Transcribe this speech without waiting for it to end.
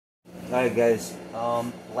Alright guys,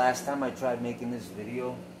 last time I tried making this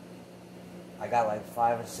video, I got like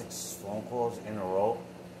 5 or 6 phone calls in a row.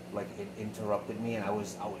 Like it interrupted me and I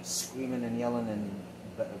was screaming and yelling and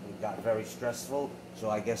it got very stressful. So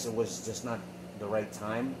I guess it was just not the right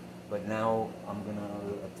time. But now I'm gonna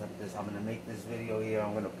attempt this. I'm gonna make this video here.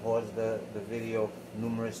 I'm gonna pause the video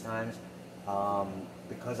numerous times.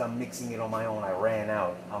 Because I'm mixing it on my own, I ran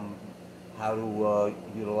out. How to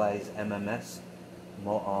utilize MMS.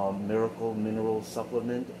 Miracle Mineral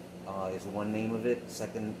Supplement is one name of it.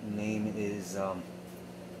 Second name is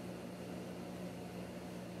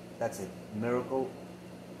that's it. Miracle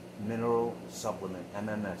Mineral Supplement,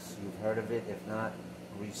 MMS. You've heard of it. If not,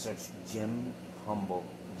 research Jim Humble,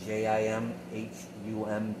 JIMHUMBLE.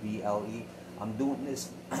 I'm doing this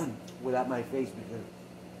without my face because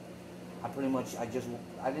I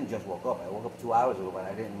didn't just woke up. I woke up 2 hours ago, but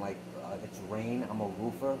I didn't it's rain. I'm a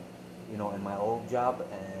roofer, you know, in my old job,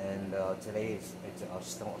 and today it's a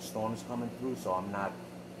storm's coming through, so I'm not,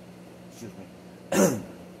 excuse me,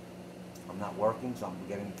 I'm not working, so I'm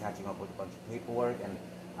catching up with a bunch of paperwork, and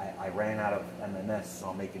I ran out of MMS, so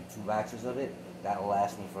I'm making 2 batches of it. That'll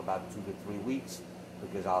last me for about 2 to 3 weeks,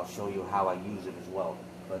 because I'll show you how I use it as well.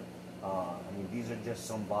 But I mean, these are just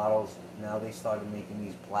some bottles. Now they started making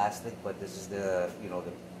these plastic, but this is the, you know,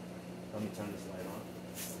 let me turn this light on.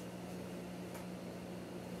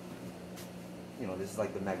 You know, this is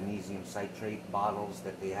like the magnesium citrate bottles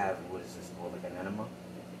that they have. What is this called? Like an enema?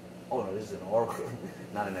 Oh no, this is an oral,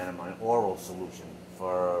 not an enema, an oral solution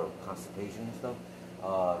for constipation and stuff.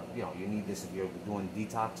 You know, you need this if you're doing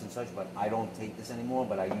detox and such. But I don't take this anymore.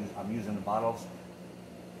 But I'm using the bottles.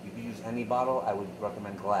 You can use any bottle. I would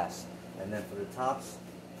recommend glass. And then for the tops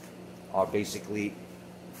are basically,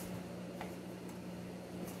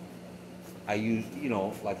 I use, you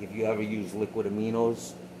know, like if you ever use liquid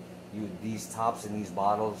aminos. These tops in these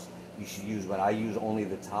bottles you should use, but I use only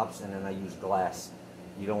the tops, and then I use glass.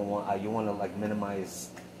 You don't want you want to like minimize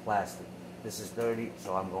plastic. This is dirty,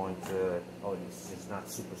 so I'm going to, oh, it's not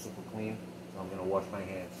super clean, so I'm going to wash my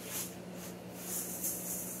hands.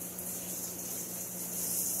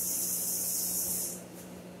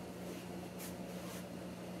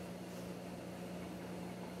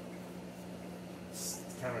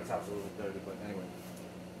 The countertop's a little bit dirty, but anyway.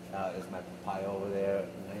 There's my pie over there.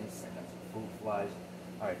 Nice. I got some fruit flies.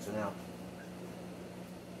 Alright, so now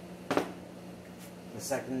the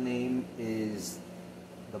second name is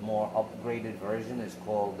the more upgraded version. Is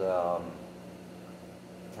called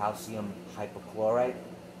calcium hypochlorite.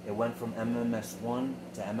 It went from MMS1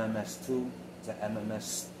 to MMS2 to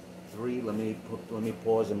MMS3. Let me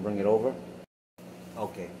pause and bring it over.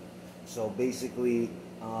 Okay, so basically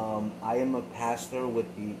I am a pastor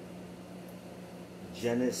with the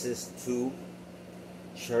Genesis 2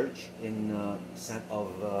 Church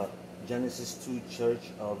Genesis 2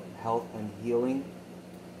 Church of Health and Healing.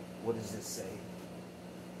 What does it say?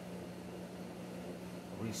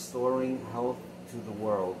 Restoring health to the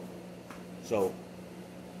world. So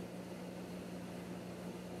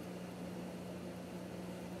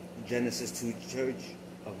Genesis 2 Church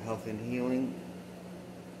of Health and Healing.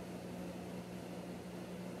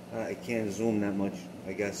 I can't zoom that much,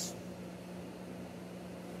 I guess.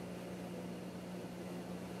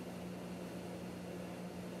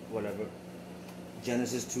 Whatever.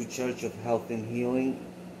 Genesis 2 Church of Health and Healing.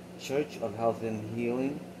 Church of Health and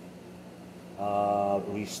Healing.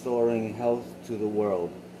 Restoring health to the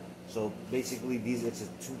world. So basically it's a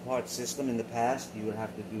 2-part system. In the past you would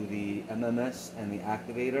have to do the MMS and the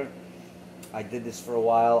activator. I did this for a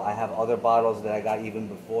while. I have other bottles that I got even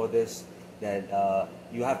before this that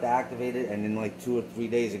you have to activate it, and in like 2 or 3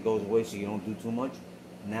 days it goes away, so you don't do too much.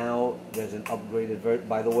 Now there's an upgraded version.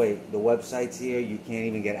 By the way, the websites here, you can't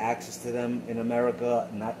even get access to them in America.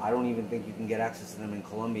 I don't even think you can get access to them in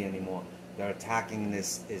Colombia anymore. They're attacking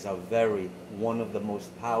this. Is one of the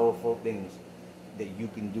most powerful things that you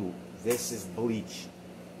can do. This is bleach.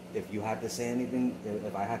 If you had to say anything,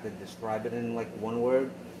 if I had to describe it in like one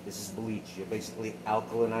word, this is bleach. You're basically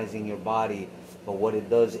alkalinizing your body. But what it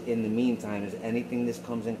does in the meantime is anything this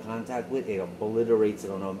comes in contact with, it obliterates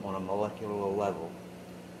it on a molecular level.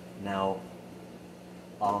 Now,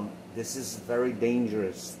 this is very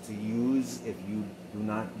dangerous to use if you do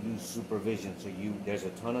not use supervision. So there's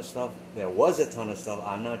a ton of stuff. There was a ton of stuff.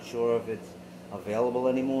 I'm not sure if it's available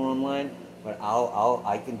anymore online, but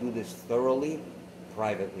I can do this thoroughly,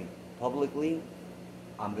 privately. Publicly,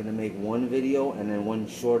 I'm gonna make one video and then one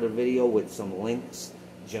shorter video with some links,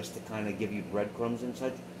 just to kind of give you breadcrumbs and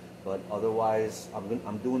such. But otherwise,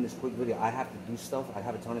 I'm doing this quick video. I have to do stuff. I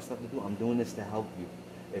have a ton of stuff to do. I'm doing this to help you.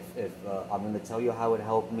 If I'm going to tell you how it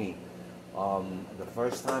helped me. The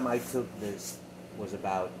first time I took this was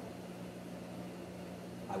about,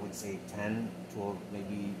 I would say 10, 12,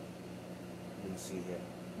 maybe, let me see here.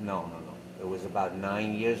 No. It was about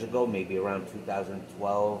 9 years ago, maybe around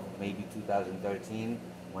 2012, maybe 2013,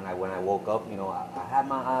 when I woke up. You know, I had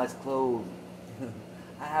my eyes closed.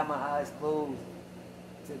 I had my eyes closed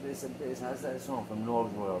to this abyss. How's that song from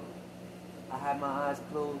Norb's World? I had my eyes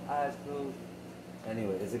closed, eyes closed.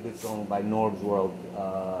 Anyway, it's a good song by Norb's World.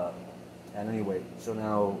 And anyway, so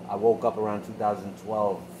now I woke up around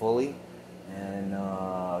 2012 fully, and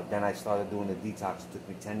then I started doing the detox. It took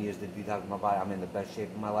me 10 years to detox my body. I'm in the best shape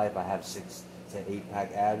of my life. I have 6 to 8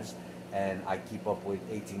 pack abs, and I keep up with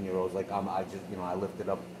 18-year-olds. Like I just, you know, I lifted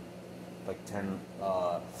up like 10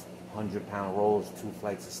 100-pound rolls, 2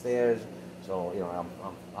 flights of stairs. So, you know,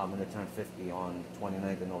 I'm gonna turn 50 on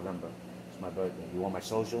 29th of November. It's my birthday. You want my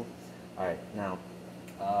social? All right, now,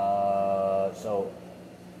 so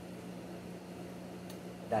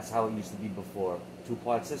that's how it used to be before.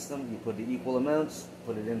 2-part system. You put the equal amounts,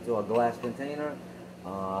 put it into a glass container.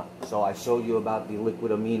 So I showed you about the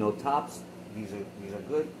liquid amino tops. These are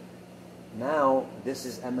good. Now this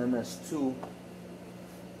is MMS 2.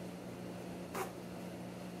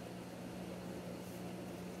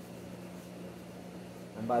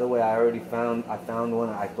 And by the way, I found one.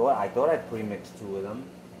 I thought I'd pre-mixed 2 of them,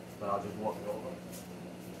 but I'll just walk it over.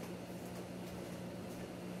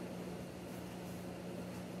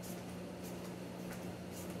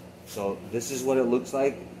 So this is what it looks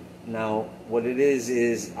like. Now, what it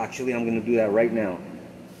is actually, I'm going to do that right now.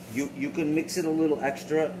 You can mix it a little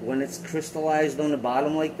extra when it's crystallized on the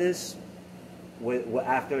bottom like this.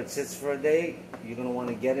 After it sits for a day, you're going to want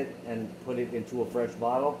to get it and put it into a fresh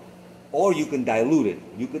bottle. Or you can dilute it.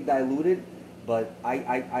 You could dilute it, but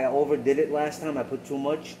I overdid it last time. I put too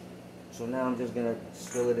much. So now I'm just going to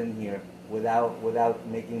spill it in here without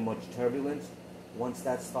making much turbulence. Once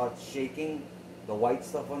that starts shaking, the white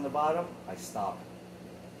stuff on the bottom, I stop.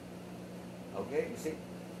 Okay, you see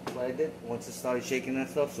what I did? Once it started shaking that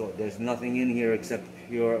stuff, so there's nothing in here except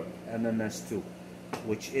pure MMS2,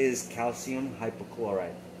 which is calcium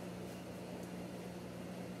hypochlorite.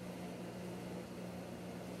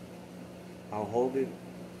 I'll hold it.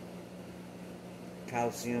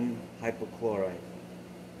 Calcium hypochlorite.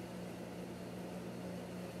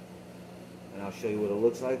 And I'll show you what it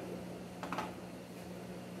looks like.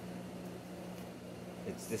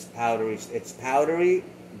 It's this powdery. It's powdery,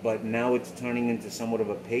 but now it's turning into somewhat of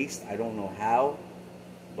a paste. I don't know how,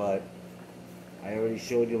 but I already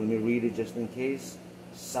showed you. Let me read it just in case.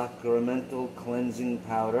 Sacramental cleansing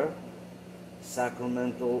powder.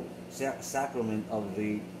 Sacrament of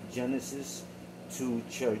the Genesis 2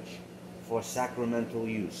 Church for sacramental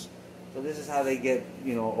use. So this is how they get,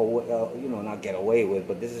 not get away with,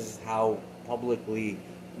 but this is how publicly.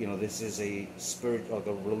 This is a spirit of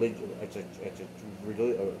the religion.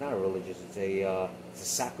 Not a religious. It's a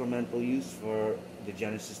sacramental use for the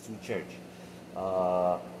Genesis 2 Church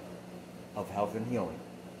of health and healing.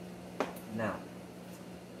 Now,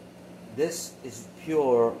 this is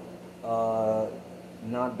pure,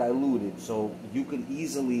 not diluted. So you could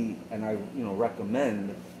easily, and I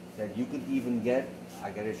recommend that you could even get. I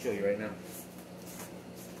gotta show you right now.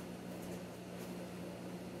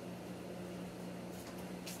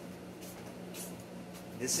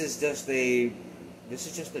 This is just a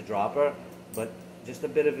dropper, but just a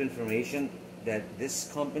bit of information that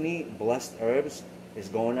this company, Blessed Herbs, is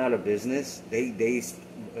going out of business. They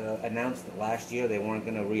announced last year they weren't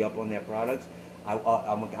going to re-up on their products.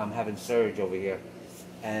 I'm having surge over here,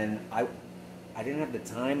 and I didn't have the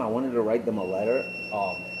time. I wanted to write them a letter.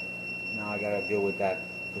 Now I gotta deal with that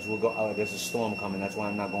because we'll go. There's a storm coming. That's why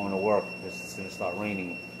I'm not going to work. It's going to start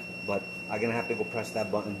raining, but I'm gonna have to go press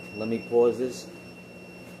that button. Let me pause this.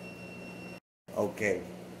 Okay,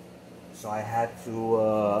 so I had to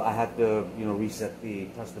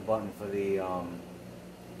press the button for the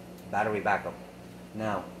battery backup.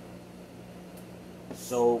 Now,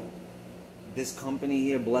 so this company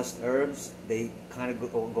here, Blessed Herbs, they kind of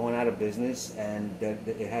going out of business, and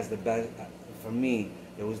it has the best. For me,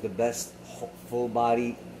 it was the best full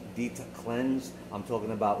body detox cleanse. I'm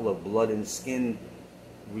talking about, look, blood and skin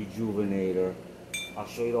rejuvenator. I'll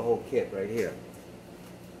show you the whole kit right here.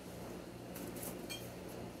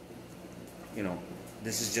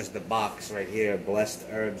 This is just the box right here, Blessed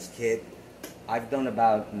Herbs kit. I've done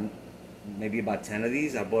maybe about 10 of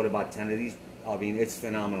these. I bought about 10 of these. I mean, it's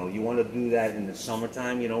phenomenal. You want to do that in the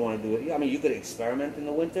summertime. You don't want to do it. I mean, you could experiment in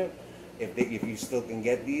the winter if you still can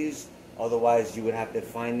get these. Otherwise, you would have to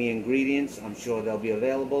find the ingredients. I'm sure they'll be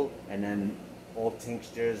available. And then all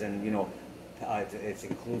tinctures and, it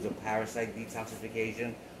includes a parasite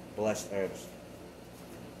detoxification. blessed herbs.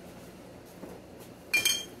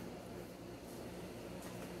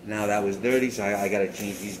 Now that was dirty, so I got to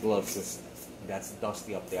change these gloves because that's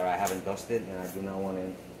dusty up there. I haven't dusted, and I do not want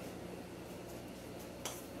to.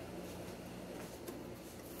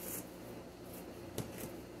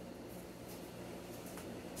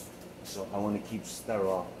 So I want to keep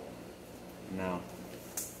sterile now.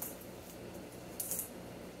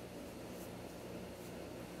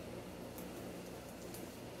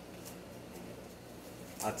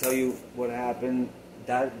 I'll tell you what happened.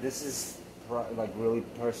 This is like really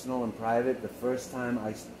personal and private. The first time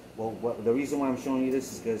the reason why I'm showing you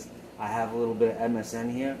this is because I have a little bit of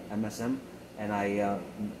MSM here, MSM, and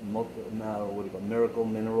what do you call Miracle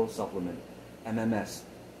Mineral Supplement, MMS.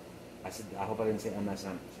 I hope I didn't say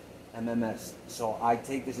MSM. MMS. So I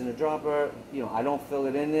take this in a dropper. You know, I don't fill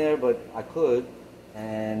it in there, but I could,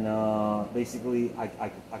 and basically I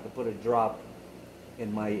could put a drop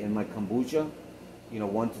in my kombucha. You know,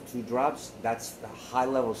 1 to 2 drops. That's high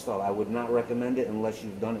level stuff. I would not recommend it unless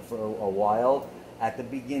you've done it for a while. At the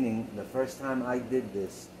beginning, the first time I did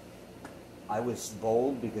this, I was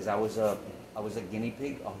bold because I was a guinea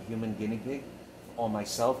pig, a human guinea pig, on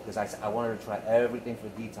myself because I wanted to try everything for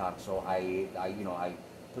detox. So I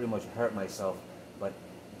pretty much hurt myself. But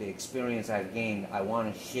the experience I've gained, I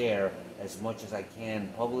want to share as much as I can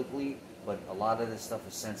publicly. But a lot of this stuff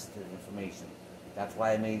is sensitive information. That's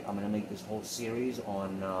why I'm going to make this whole series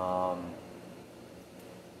on,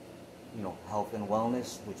 health and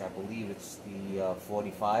wellness, which I believe it's the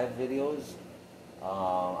 45 videos.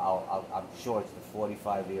 I'm sure it's the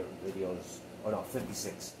 45 videos. Oh no,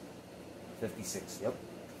 56. 56. Yep.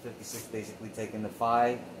 56. Basically taking the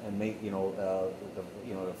 5 and make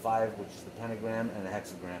the 5, which is the pentagram, and the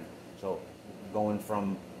hexagram. So going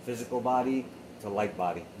from physical body to light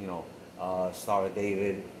body. Star of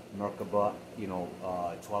David. Merkaba,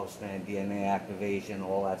 12-strand DNA activation,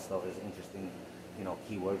 all that stuff is interesting,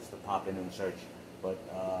 keywords to pop in and search. But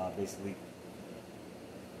basically,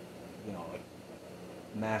 like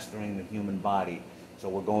mastering the human body. So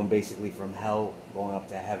we're going basically from hell going up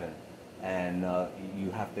to heaven, and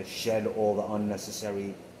you have to shed all the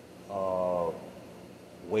unnecessary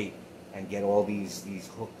weight and get all these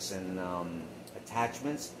hooks and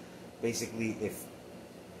attachments. Basically, if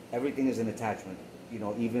everything is an attachment.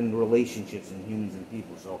 Even relationships in humans and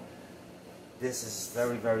people. So this is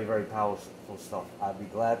very, very, very powerful stuff. I'd be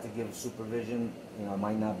glad to give supervision. It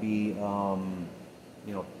might not be,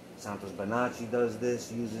 Santos Bonacci does this,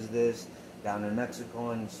 uses this. Down in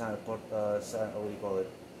Mexico, in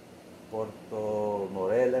Puerto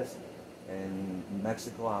Morelos, in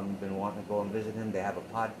Mexico, I've been wanting to go and visit him. They have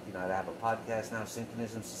they have a podcast now,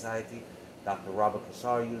 Synchronism Society. Dr. Robert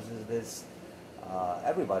Cassar uses this.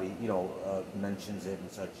 Everybody, mentions it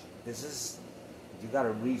and such. You got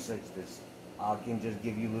to research this. I can just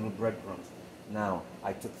give you little breadcrumbs. Now,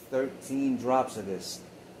 I took 13 drops of this.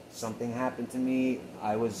 Something happened to me.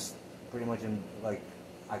 I was pretty much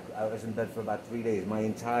I was in bed for about 3 days. My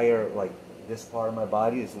entire, this part of my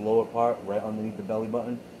body, this lower part, right underneath the belly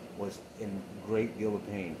button, was in a great deal of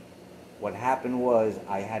pain. What happened was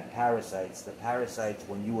I had parasites. The parasites,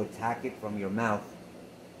 when you attack it from your mouth,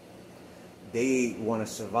 they want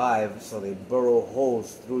to survive, so they burrow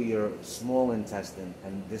holes through your small intestine,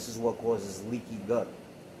 and this is what causes leaky gut.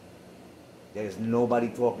 There's nobody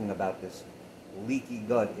talking about this. Leaky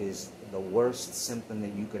gut is the worst symptom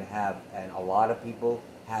that you could have, and a lot of people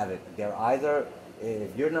have it. They're either,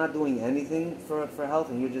 if you're not doing anything for health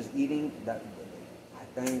and you're just eating, that, I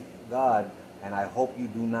thank God, and I hope you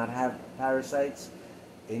do not have parasites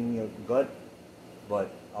in your gut,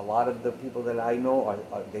 but a lot of the people that I know,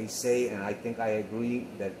 they say, and I think I agree,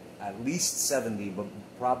 that at least 70, but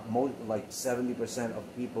most, 70% of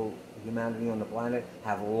people, humanity on the planet,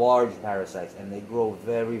 have large parasites, and they grow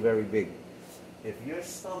very, very big. If your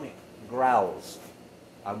stomach growls,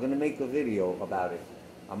 I'm going to make a video about it.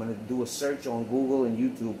 I'm going to do a search on Google and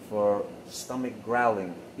YouTube for stomach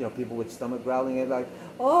growling. People with stomach growling are like,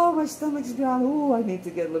 oh, my stomach's growling. Oh, let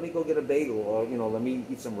me go get a bagel, or, let me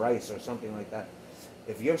eat some rice or something like that.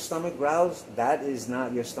 If your stomach growls, that is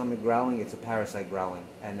not your stomach growling, it's a parasite growling.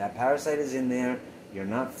 And that parasite is in there, you're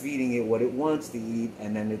not feeding it what it wants to eat,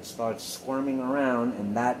 and then it starts squirming around,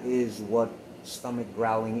 and that is what stomach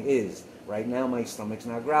growling is. Right now, my stomach's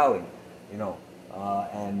not growling,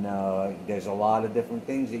 there's a lot of different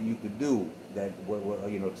things that you could do that,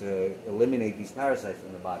 to eliminate these parasites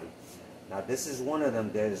from the body. Now, this is one of them.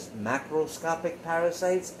 There's macroscopic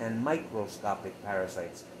parasites and microscopic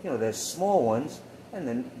parasites. There's small ones, and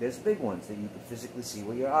then there's big ones that you can physically see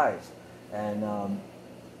with your eyes. And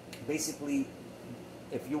basically,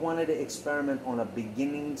 if you wanted to experiment on a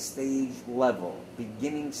beginning stage level,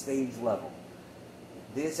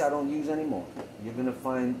 this I don't use anymore. You're going to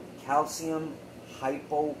find calcium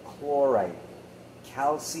hypochlorite.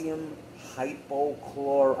 Calcium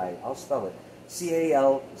hypochlorite. I'll spell it.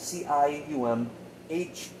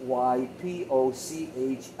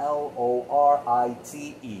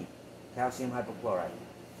 CalciumHypochlorite. Calcium hypochlorite.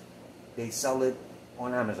 They sell it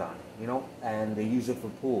on Amazon, you know, and they use it for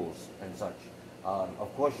pools and such.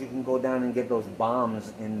 Of course, you can go down and get those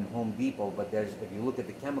bombs in Home Depot, but if you look at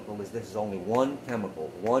the chemical list, this is only one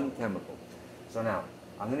chemical. So now,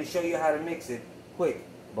 I'm going to show you how to mix it quick,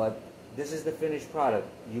 but this is the finished product.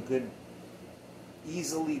 You could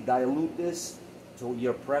easily dilute this to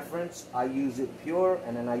your preference. I use it pure,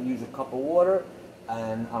 and then I use a cup of water,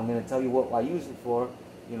 and I'm going to tell you what I use it for.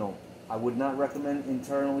 You know, I would not recommend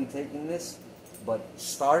internally taking this, but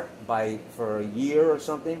start for a year or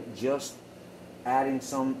something, just adding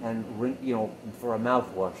some and you know, for a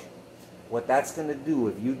mouthwash. What that's going to do,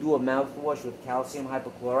 if you do a mouthwash with calcium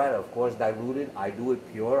hypochlorite, of course diluted, I do it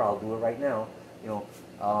pure, I'll do it right now, you know,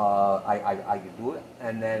 I do it,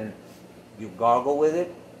 and then you gargle with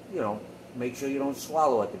it, you know, make sure you don't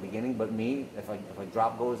swallow at the beginning, but me, if a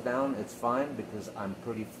drop goes down, it's fine because I'm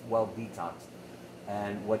pretty well detoxed.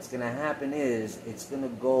 And what's going to happen is, it's going to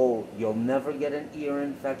go, you'll never get an ear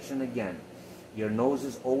infection again. Your nose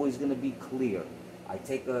is always going to be clear. I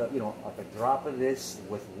take a drop of this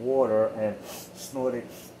with water and snort it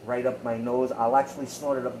right up my nose. I'll actually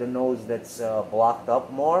snort it up the nose that's blocked up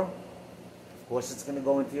more. Of course, it's going to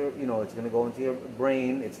go into your, it's going to go into your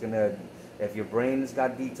brain. It's going to, if your brain's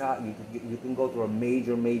got detox, you can go through a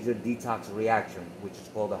major detox reaction, which is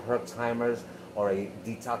called a Herxheimer's or a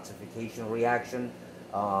detoxification reaction.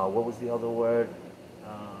 What was the other word?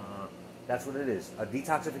 That's what it is. A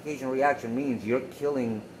detoxification reaction means you're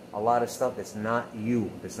killing a lot of stuff that's not you,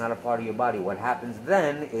 that's not a part of your body. What happens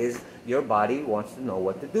then is your body wants to know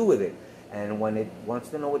what to do with it. And when it wants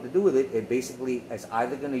to know what to do with it, it basically is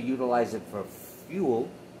either going to utilize it for fuel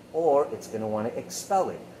or it's going to want to expel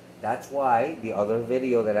it. That's why the other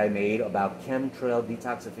video that I made about chemtrail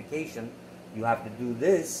detoxification, you have to do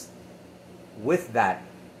this with that.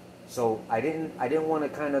 So I didn't want to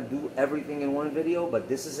kind of do everything in one video, but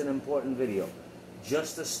this is an important video.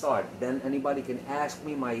 Just to start. Then anybody can ask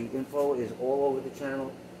me. My info is all over the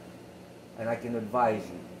channel, and I can advise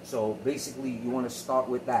you. So basically, you want to start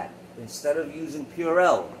with that. Instead of using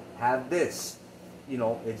Purell, have this. You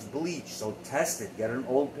know, it's bleach, so test it. Get an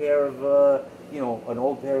old pair of, a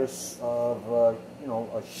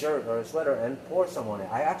shirt or a sweater and pour some on it.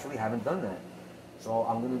 I actually haven't done that. So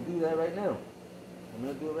I'm going to do that right now. I'm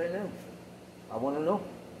going to do it right now. I want to know.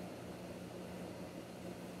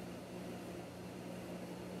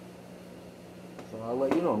 So I'll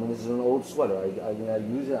let you know. I mean, this is an old sweater. I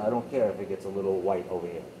use it. I don't care if it gets a little white over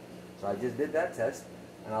here. So I just did that test,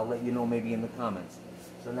 and I'll let you know maybe in the comments.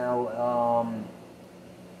 So now,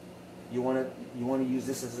 you want to use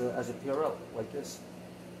this as a Purell, like this.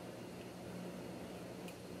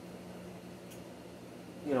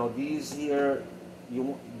 You know, these here.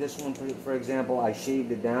 This one, for example, I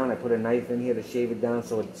shaved it down. I put a knife in here to shave it down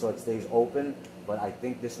so it stays open. But I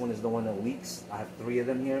think this one is the one that leaks. I have 3 of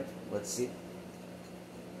them here. Let's see.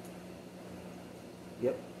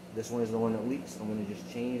 Yep, this one is the one that leaks. I'm going to just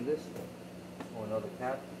change this for another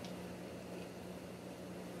cap.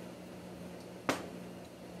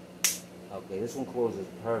 Okay, this one closes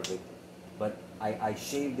perfect. But I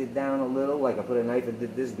shaved it down a little. Like I put a knife and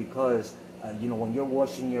did this because when you're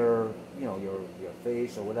washing your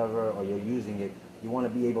face or whatever, or you're using it, you want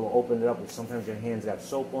to be able to open it up. If sometimes your hands got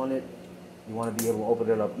soap on it, you want to be able to open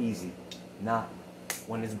it up easy. Not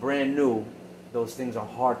when it's brand new. Those things are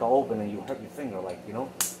hard to open and you hurt your finger,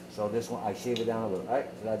 So this one, I shave it down a little. All right,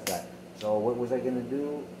 so that's that. So what was I gonna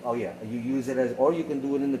do? Oh yeah, you use it as, or you can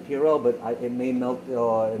do it in the Purell, but it may melt.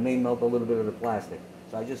 It may melt a little bit of the plastic.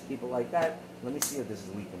 So I just keep it like that. Let me see if this is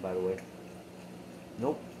leaking, by the way.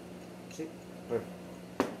 Nope. See, perfect.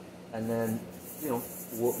 And then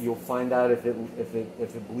you'll find out if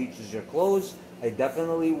it bleaches your clothes. It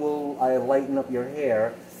definitely will. Lighten up your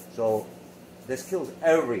hair. So this kills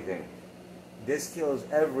everything. This kills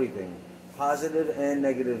everything, positive and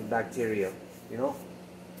negative bacteria,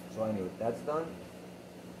 So anyway, that's done.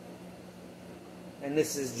 And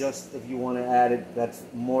this is just if you want to add it, that's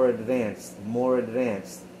more advanced.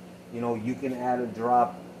 You can add a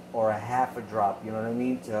drop or a half a drop, you know what I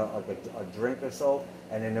mean, to like a drink or so,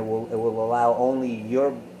 and then it will allow only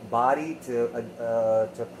your body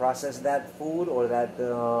to process that food or that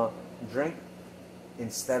drink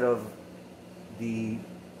instead of the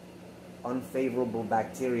unfavorable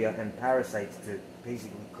bacteria and parasites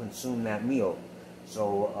basically consume that meal.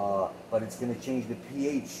 So, but it's going to change the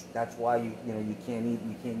pH. That's why you can't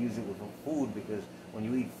use it with food, because when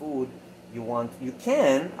you eat food, you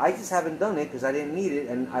can. I just haven't done it because I didn't need it,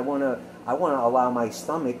 and I wanna allow my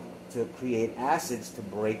stomach to create acids to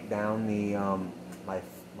break down the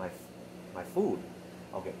my food.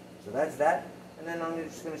 Okay, so that's that, and then I'm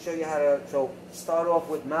just going to show you how to. So start off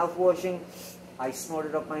with mouth washing. I snort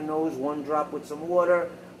it up my nose, 1 drop with some water.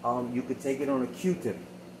 You could take it on a Q-tip,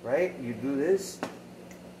 right? You do this.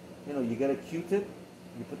 You get a Q-tip.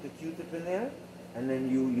 You put the Q-tip in there, and then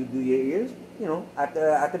you do your ears. At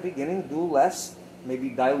the beginning, do less. Maybe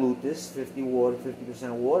dilute this,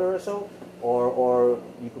 50% water or so, or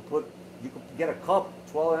you could get a cup,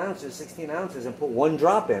 12 ounces, 16 ounces, and put 1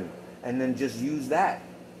 drop in, and then just use that.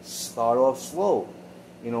 Start off slow.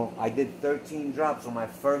 I did 13 drops on my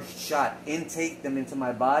first shot. Intake them into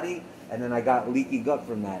my body, and then I got leaky gut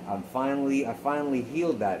from that. I finally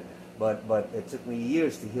healed that, but it took me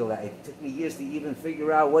years to heal that. It took me years to even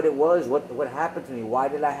figure out what it was, what happened to me. Why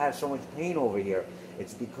did I have so much pain over here?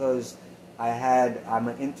 It's because I'm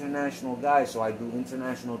an international guy, so I do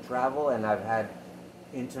international travel, and I've had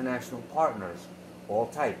international partners, all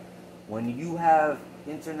type. When you have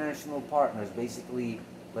international partners, basically,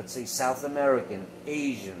 let's say South American,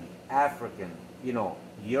 Asian, African,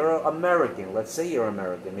 you're American. Let's say you're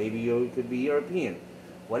American. Maybe you could be European,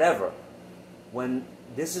 whatever.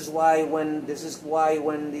 This is why when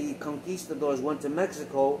the conquistadors went to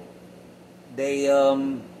Mexico, they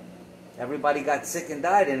everybody got sick and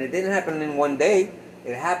died, and it didn't happen in one day.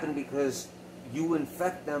 It happened because you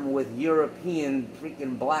infect them with European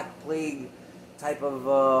freaking Black Plague type of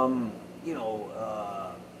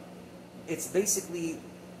it's basically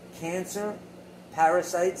cancer,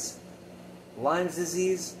 parasites, Lyme's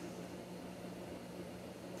disease,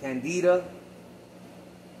 candida,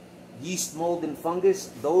 yeast, mold, and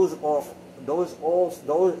fungus. Those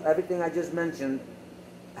everything I just mentioned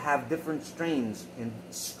have different strains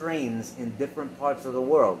in different parts of the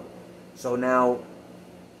world. So now,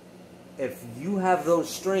 if you have those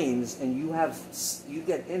strains and you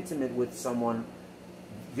get intimate with someone,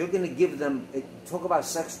 you're going to give them, talk about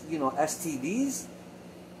sex, STDs.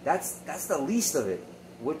 That's the least of it.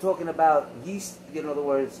 We're talking about yeast, in other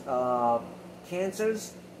words,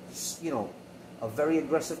 cancers, a very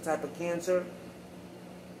aggressive type of cancer,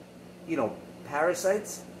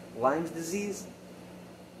 parasites, Lyme's disease,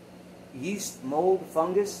 yeast, mold,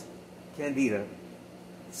 fungus, candida.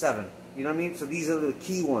 7. You know what I mean? So these are the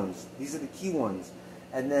key ones.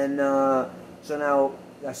 And then, so now,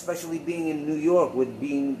 especially being in New York, with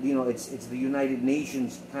being, it's the United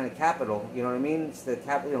Nations kind of capital, you know what I mean? It's the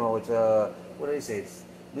capital, it's what do they say? It's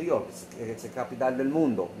New York. It's the capital del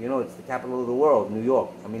mundo. It's the capital of the world, New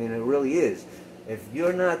York. I mean, and it really is. If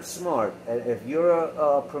you're not smart, if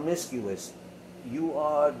you're promiscuous, you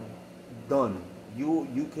are done. You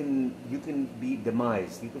can be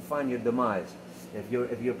demised. You can find your demise if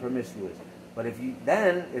you're promiscuous. But if you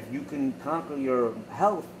can conquer your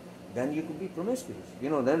health, then you can be promiscuous.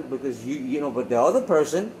 Then because but the other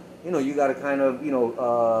person, you got to kind of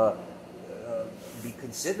be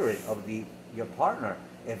considerate of your partner.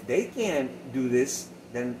 If they can't do this,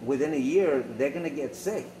 then within a year they're gonna get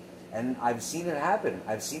sick. And I've seen it happen.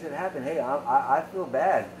 Hey, I feel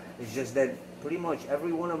bad. It's just that pretty much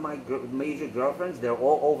every one of my major girlfriends, they're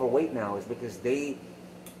all overweight now. Is because they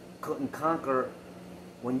couldn't conquer.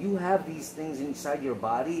 When you have these things inside your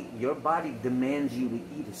body demands you to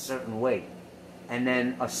eat a certain way. And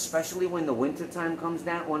then, especially when the wintertime comes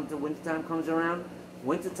around,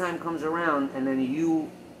 and then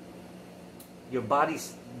your body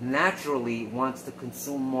naturally wants to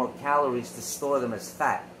consume more calories to store them as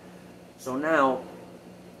fat. So now,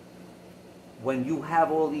 when you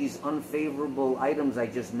have all these unfavorable items I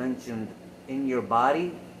just mentioned in your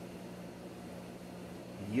body,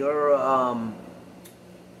 they're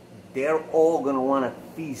all going to want to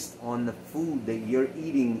feast on the food that you're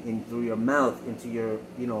eating in through your mouth, into your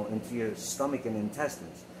stomach and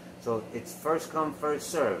intestines. So it's first come,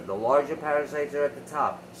 first served. The larger parasites are at the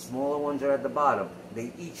top. The smaller ones are at the bottom.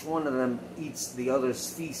 Each one of them eats the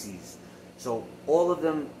other's feces. So all of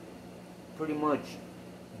them pretty much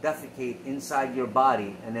defecate inside your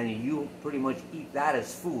body, and then you pretty much eat that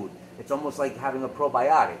as food. It's almost like having a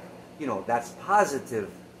probiotic. That's positive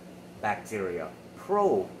bacteria.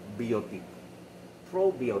 Probiotic.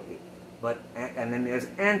 But, and then there's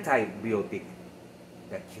antibiotic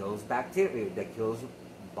that kills bacteria, that kills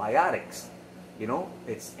biotics.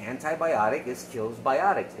 It's antibiotic, it kills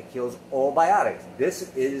biotics. It kills all biotics.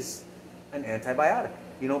 This is an antibiotic.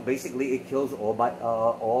 Basically it kills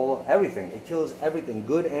all everything. It kills everything,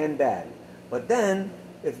 good and bad. But then,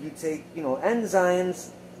 if you take, you know,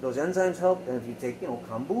 enzymes, those enzymes help. And if you take, you know,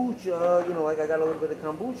 kombucha, you know, like I got a little bit of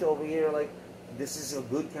kombucha over here, like this is a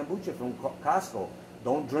good kombucha from Costco.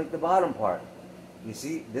 Don't drink the bottom part. You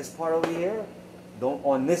see this part over here? Don't,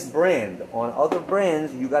 on this brand. On other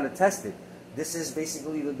brands, you got to test it. This is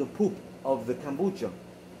basically the poop of the kombucha.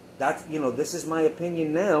 That's, you know, this is my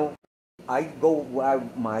opinion now. I go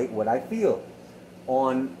what I feel.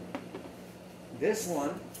 On this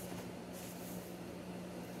one,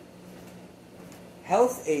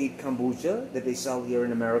 Health Aid kombucha that they sell here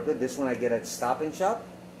in America. This one I get at Stop and Shop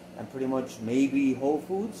and pretty much maybe Whole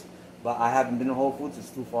Foods, but I haven't been to Whole Foods, it's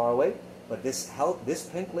too far away. But this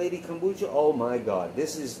Pink Lady kombucha, oh my God,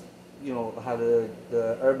 this is, you know, how the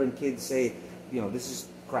urban kids say, you know, this is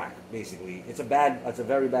crack, basically. It's a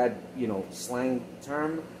very bad, you know, slang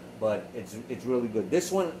term, but it's really good.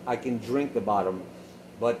 This one, I can drink the bottom,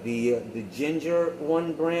 but the ginger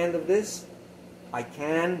one brand of this, I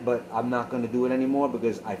can, but I'm not going to do it anymore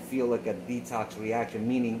because I feel like a detox reaction,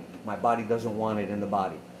 meaning my body doesn't want it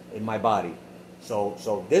in my body.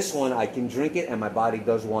 So this one, I can drink it and my body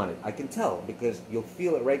does want it. I can tell because you'll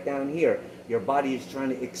feel it right down here. Your body is trying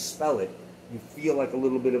to expel it. You feel like a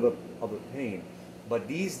little bit of a pain. But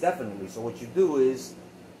these definitely. So what you do is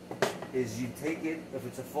you take it, if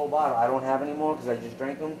it's a full bottle, I don't have any more because I just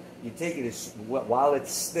drank them. You take it while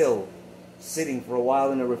it's still sitting for a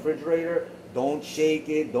while in the refrigerator. Don't shake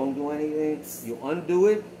it. Don't do anything. You undo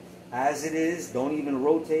it as it is. Don't even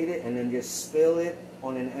rotate it. And then just spill it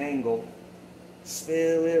on an angle.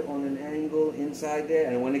 Spill it on an angle inside there.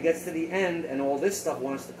 And when it gets to the end and all this stuff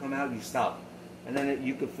wants to come out, you stop. And then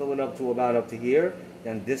you could fill it up to about up to here.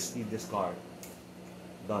 Then this you discard.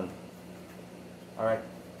 Done. All right.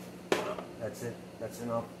 That's it. That's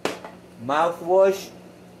enough. Mouthwash,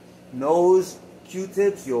 nose,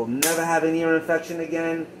 Q-tips. You'll never have an ear infection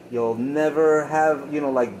again. You'll never have, you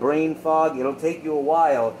know, like brain fog. It'll take you a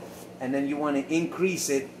while, and then you want to increase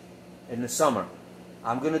it in the summer.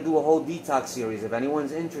 I'm going to do a whole detox series. If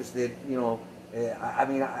anyone's interested, you know, I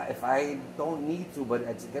mean, if I don't need to, but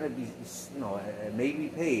it's going to be, you know, maybe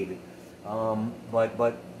paid.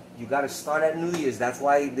 But you got to start at New Year's. That's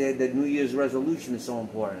why the New Year's resolution is so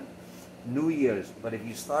important. New Year's. But if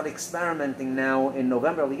you start experimenting now in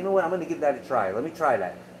November, you know what? I'm going to give that a try. Let me try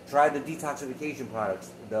that. Try the detoxification products,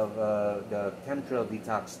 the chemtrail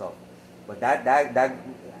detox stuff. But that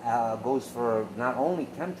goes for not only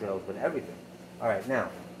chemtrails but everything. All right, now,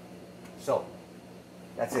 so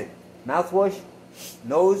that's it. Mouthwash,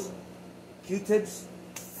 nose, Q-tips,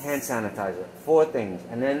 hand sanitizer. 4 things,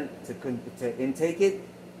 and then to intake it,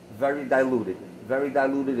 very diluted. Very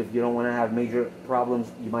diluted. If you don't want to have major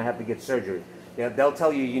problems, you might have to get surgery. They'll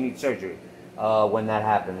tell you you need surgery when that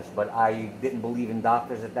happens. But I didn't believe in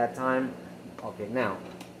doctors at that time. Okay, now.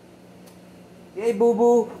 Hey, boo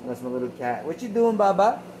boo. That's my little cat. What you doing,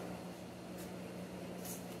 Baba?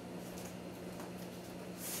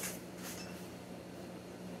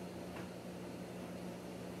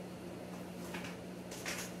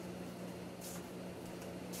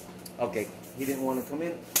 Okay, he didn't want to come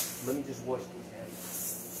in. Let me just wash these hands.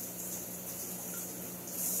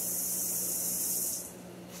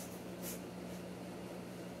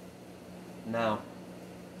 Now,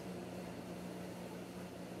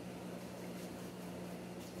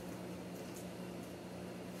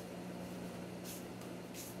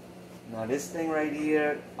 this thing right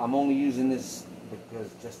here, I'm only using this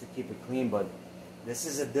because just to keep it clean, but this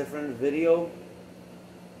is a different video.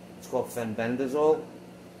 It's called fenbendazole.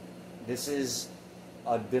 This is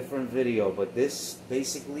a different video, but this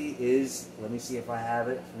basically is, let me see if I have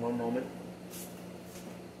it, one moment.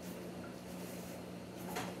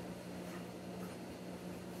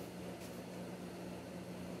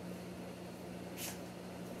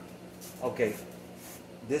 Okay,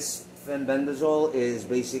 this fenbendazole is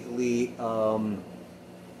basically,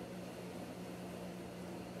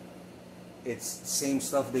 it's the same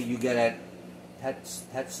stuff that you get at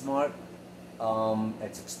PetSmart.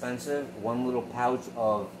 It's expensive. 1 little pouch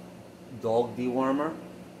of dog dewormer.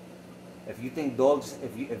 If you think dogs,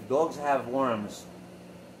 if dogs have worms,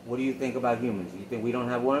 what do you think about humans? You think we don't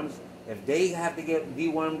have worms? If they have to get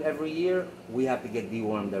dewormed every year, we have to get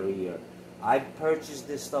dewormed every year. I purchased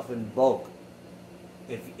this stuff in bulk.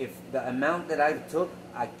 If the amount that I took,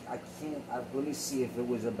 I can't. Let me see if it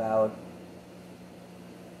was about.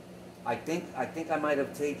 I think I might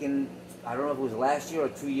have taken. I don't know if it was last year or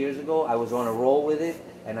 2 years ago. I was on a roll with it,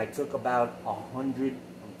 and I took about 100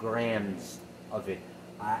 grams of it.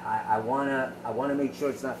 I wanna make sure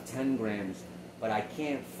it's not 10 grams, but I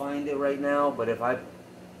can't find it right now. But if I,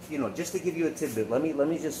 you know, just to give you a tidbit, let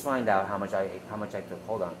me just find out how much I took.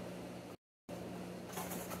 Hold on.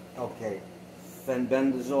 Okay,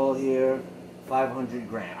 fenbendazole here, 500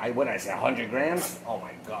 grams. What did I say, 100 grams? Oh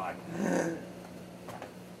my God.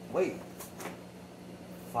 Wait,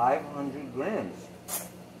 500 grams.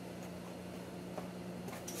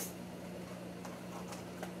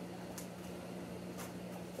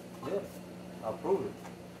 Yeah, I'll prove it.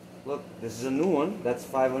 Look, this is a new one. That's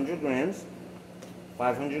 500 grams.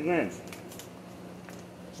 500 grams.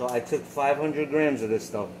 So I took 500 grams of this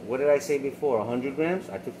stuff. What did I say before? 100 grams?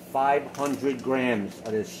 I took 500 grams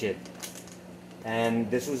of this shit. And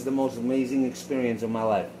this was the most amazing experience of my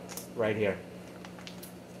life. Right here.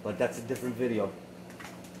 But that's a different video.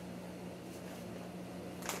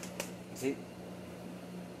 See?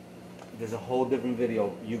 There's a whole different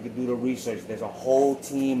video. You could do the research. There's a whole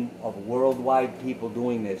team of worldwide people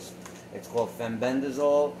doing this. It's called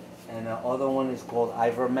fenbendazole, and the other one is called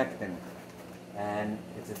ivermectin. And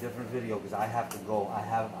it's a different video because I have to go.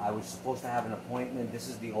 I was supposed to have an appointment. This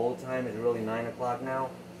is the old time. It's really 9 o'clock now.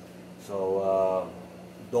 So,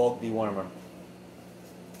 dog dewormer.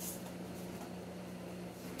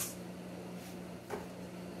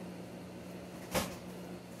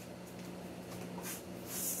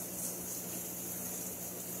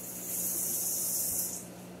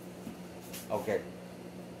 Okay.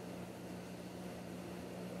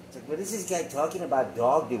 It's like, what is this guy talking about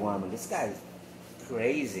dog dewormer? This guy's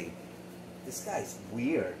crazy. This guy's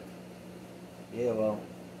weird. Yeah, well,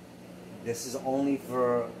 this is only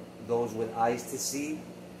for those with eyes to see,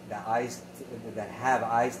 that have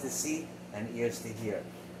eyes to see and ears to hear.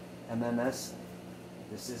 MMS,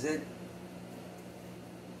 this is it.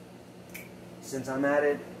 Since I'm at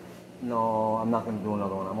it, no, I'm not going to do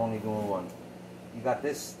another one. I'm only doing one. You got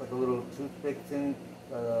this, like a little toothpick thing,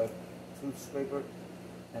 tooth scraper,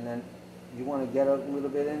 and then you want to get a little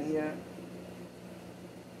bit in here,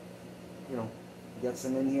 you know, get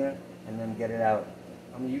some in here, and then get it out.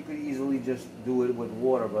 I mean, you could easily just do it with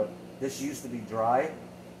water, but this used to be dry.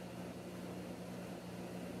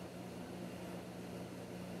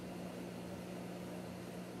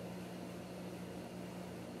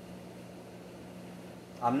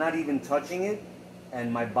 I'm not even touching it,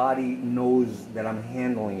 and my body knows that I'm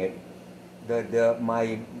handling it.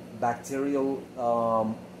 My bacterial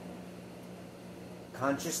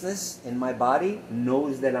consciousness in my body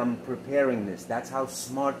knows that I'm preparing this. That's how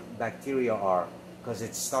smart bacteria are, because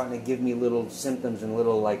it's starting to give me little symptoms and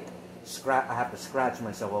little like I have to scratch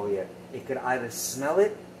myself over here. It could either smell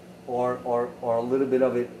it or a little bit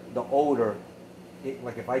of it, the odor.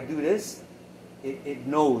 Like if I do this, it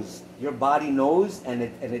knows. Your body knows, and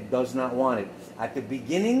it does not want it. At the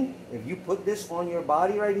beginning, if you put this on your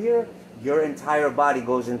body right here, your entire body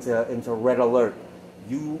goes into red alert.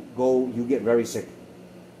 You get very sick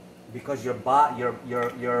because your a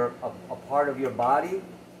part of your body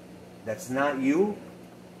that's not you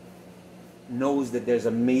knows that there's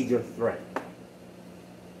a major threat.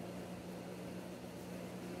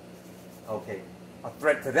 Okay, a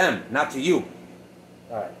threat to them, not to you.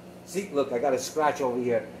 All right. See, look, I got a scratch over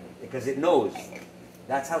here because it knows.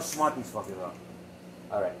 That's how smart these fuckers are.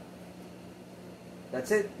 All right.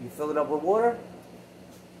 That's it. You fill it up with water.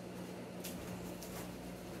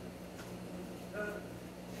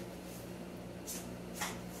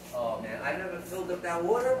 Oh, man, I never filled up that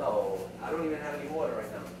water. Oh, I don't even have any water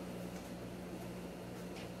right now.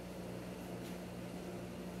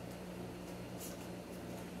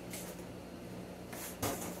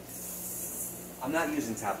 I'm not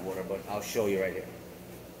using tap water, but I'll show you right here.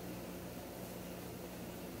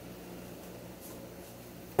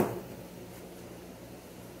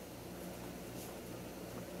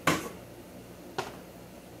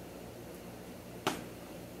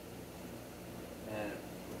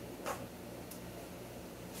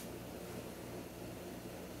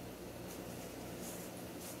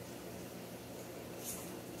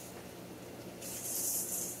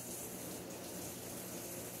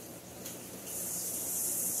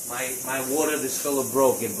 My water distiller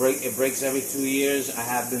broke. It breaks every 2 years. I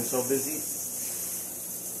have been so busy.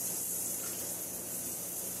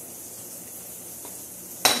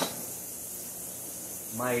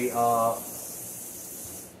 I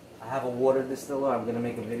have a water distiller. I'm gonna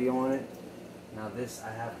make a video on it. Now this,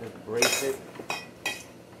 I have to brace it.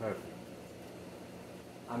 Perfect.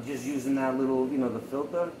 I'm just using that little, you know, the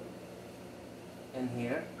filter in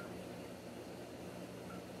here.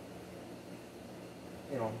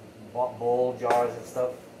 You know, bowl, jars and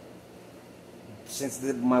stuff. Since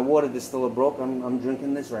my water distiller broke, I'm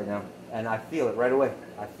drinking this right now. And I feel it right away.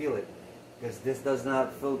 I feel it. Because this does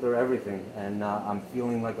not filter everything. And I'm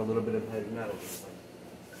feeling like a little bit of heavy metal.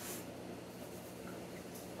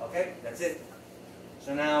 Okay, that's it.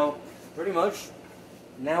 So now, pretty much,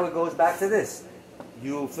 now it goes back to this.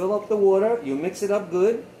 You fill up the water, you mix it up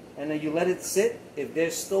good, and then you let it sit. If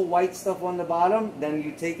there's still white stuff on the bottom, then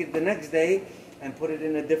you take it the next day and put it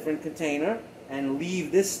in a different container and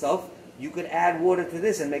leave this stuff. You could add water to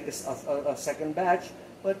this and make a second batch,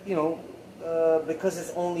 but you know, because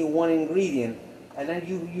it's only one ingredient, and then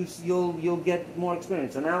you'll get more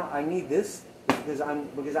experience. So now I need this because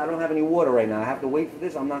I don't have any water right now. I have to wait for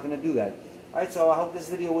this. I'm not going to do that. All right. So I hope this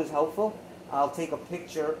video was helpful. I'll take a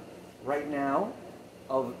picture right now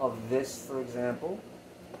of this, for example,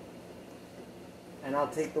 and I'll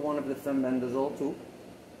take the one of the fenbendazole too,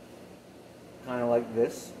 kind of like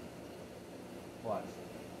this. Watch.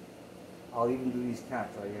 I'll even do these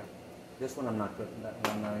caps right here. This one I'm not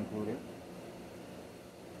including.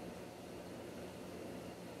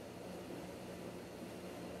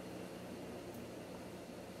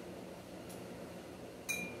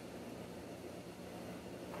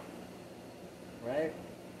 Right?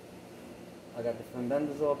 I got the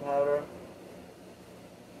fenbendazole powder,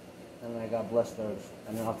 and I got blessed herbs.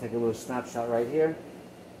 And then I'll take a little snapshot right here.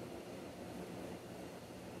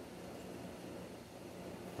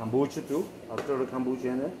 Kombucha too. I'll throw the kombucha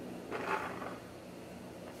in there.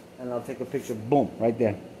 And I'll take a picture, boom, right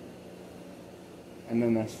there.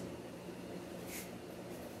 MMS.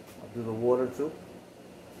 I'll do the water too.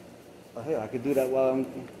 Oh, hey, I could do that while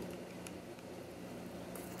I'm...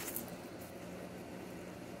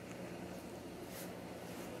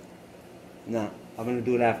 No, I'm going to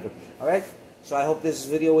do it after. All right? So I hope this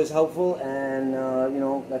video was helpful, and, you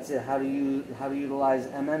know, that's it. How to utilize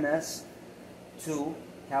MMS to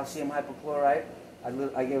calcium hypochlorite.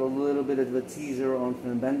 I gave a little bit of a teaser on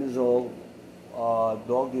fenbendazole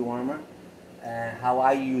dog dewormer and how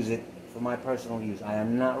I use it for my personal use. I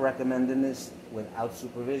am not recommending this without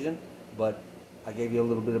supervision, but I gave you a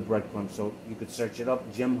little bit of breadcrumbs, so you could search it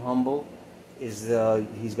up. Jim Humble is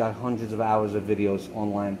he's got hundreds of hours of videos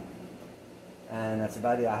online. And that's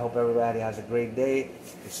about it. I hope everybody has a great day.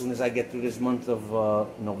 As soon as I get through this month of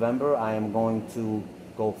November, I am going to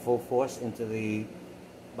go full force into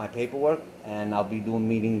my paperwork, and I'll be doing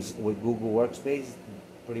meetings with Google Workspace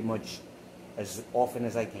pretty much as often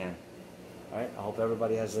as I can. All right. I hope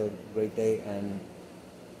everybody has a great day and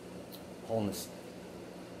wholeness.